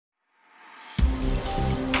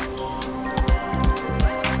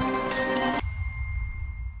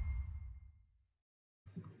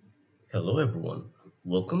Hello everyone,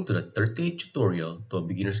 welcome to the 38th tutorial to a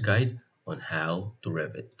beginner's guide on how to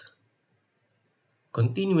Revit.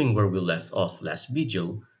 Continuing where we left off last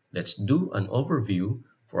video, let's do an overview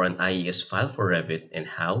for an IES file for Revit and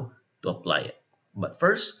how to apply it. But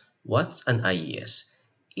first, what's an IES?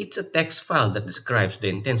 It's a text file that describes the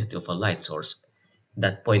intensity of a light source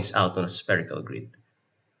that points out on a spherical grid.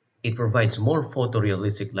 It provides more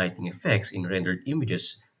photorealistic lighting effects in rendered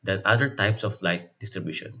images than other types of light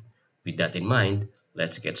distribution. With that in mind,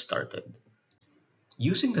 let's get started.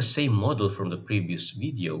 Using the same model from the previous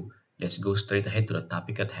video, let's go straight ahead to the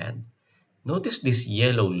topic at hand. Notice these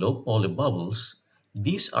yellow low poly bubbles.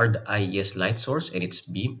 These are the IES light source and its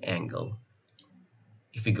beam angle.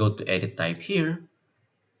 If we go to edit type here,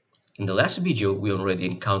 in the last video, we already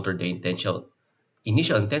encountered the initial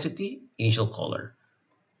intensity, initial color.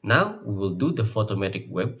 Now we will do the photometric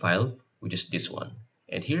web file, which is this one.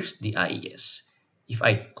 And here's the IES. If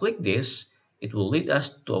I click this, it will lead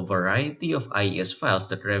us to a variety of IES files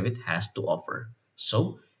that Revit has to offer.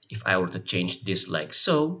 So if I were to change this like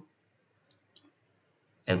so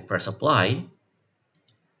and press apply,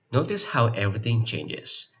 notice how everything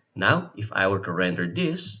changes. Now, if I were to render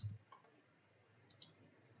this,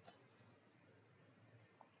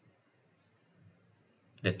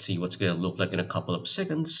 let's see what's going to look like in a couple of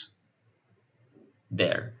seconds.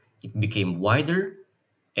 There, it became wider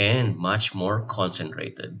and much more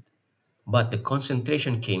concentrated. But the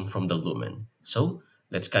concentration came from the lumen. So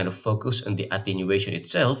let's kind of focus on the attenuation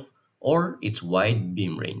itself or its wide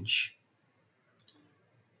beam range.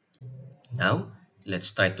 Now, let's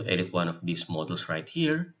try to edit one of these models right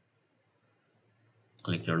here.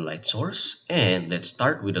 Click your light source and let's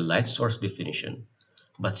start with the light source definition.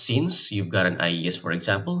 But since you've got an IES, for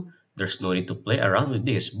example, there's no need to play around with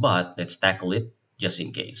this, but let's tackle it just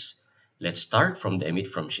in case. Let's start from the emit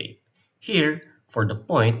from shape. Here, for the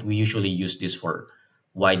point, we usually use this for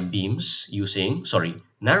narrow beams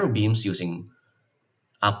using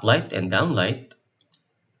uplight and downlight.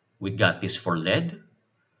 We got this for LED.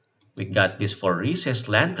 We got this for recessed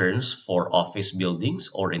lanterns for office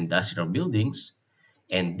buildings or industrial buildings.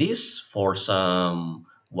 And this for some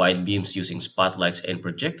wide beams using spotlights and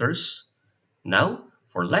projectors. Now,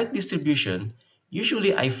 for light distribution,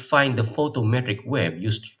 usually I find the photometric web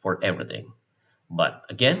used for everything. But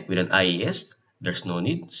again, with an IES, there's no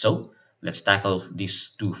need. So let's tackle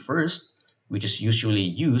these two first, which is usually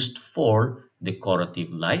used for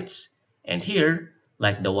decorative lights. And here,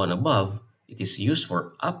 like the one above, it is used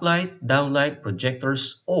for uplight, downlight,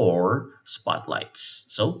 projectors, or spotlights.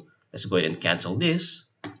 So let's go ahead and cancel this.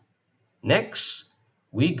 Next,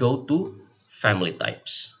 we go to family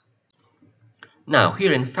types. Now,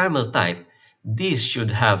 here in family type, this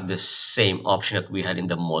should have the same option that we had in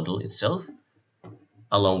the model itself,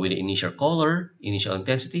 along with the initial color, initial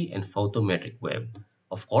intensity, and photometric web.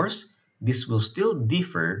 Of course, this will still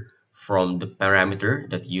differ from the parameter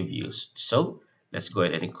that you've used. So let's go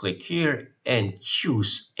ahead and click here and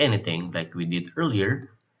choose anything like we did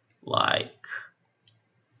earlier, like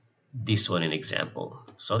this one in example.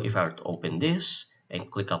 So if I were to open this and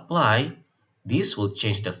click apply, this will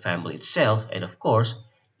change the family itself. And of course,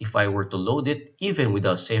 if I were to load it even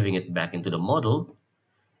without saving it back into the model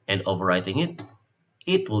and overwriting it,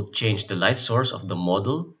 it will change the light source of the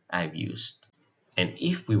model I've used. And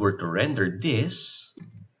if we were to render this,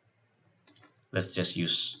 let's just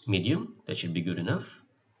use medium. That should be good enough.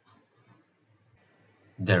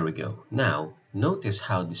 There we go. Now, notice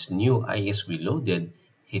how this new IS we loaded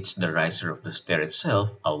hits the riser of the stair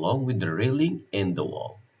itself along with the railing and the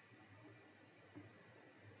wall.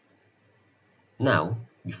 Now,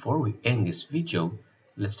 before we end this video,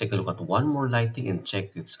 let's take a look at one more lighting and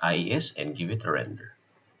check its IES and give it a render.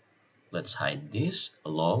 Let's hide this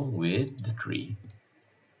along with the tree.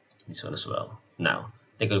 This one as well. Now,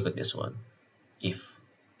 take a look at this one. If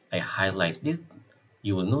I highlight it,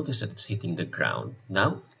 you will notice that it's hitting the ground.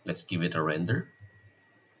 Now, let's give it a render.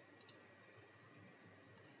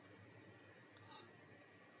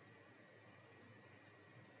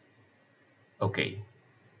 Okay,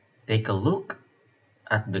 take a look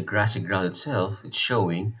at the grassy ground itself. It's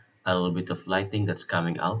showing a little bit of lighting that's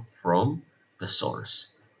coming out from the source.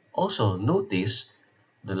 Also, notice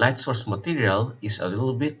the light source material is a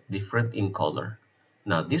little bit different in color.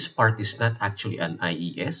 Now, this part is not actually an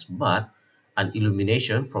IES, but an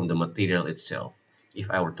illumination from the material itself.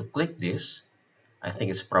 If I were to click this, I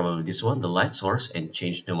think it's probably this one, the light source, and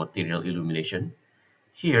change the material illumination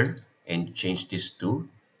here and change this to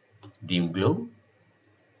dim glow.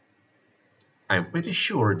 I'm pretty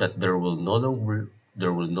sure that there will no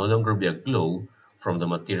longer be a glow from the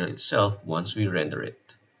material itself once we render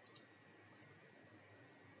it.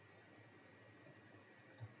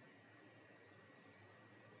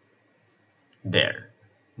 There.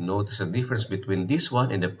 Notice the difference between this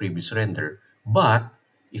one and the previous render. But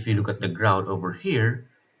if you look at the ground over here,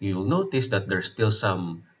 you'll notice that there's still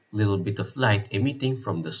some little bit of light emitting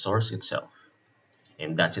from the source itself.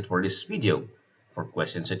 And that's it for this video. For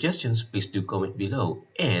questions and suggestions, please do comment below.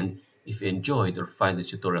 And if you enjoyed or find this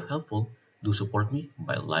tutorial helpful, do support me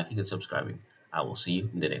by liking and subscribing. I will see you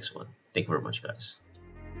in the next one. Thank you very much, guys.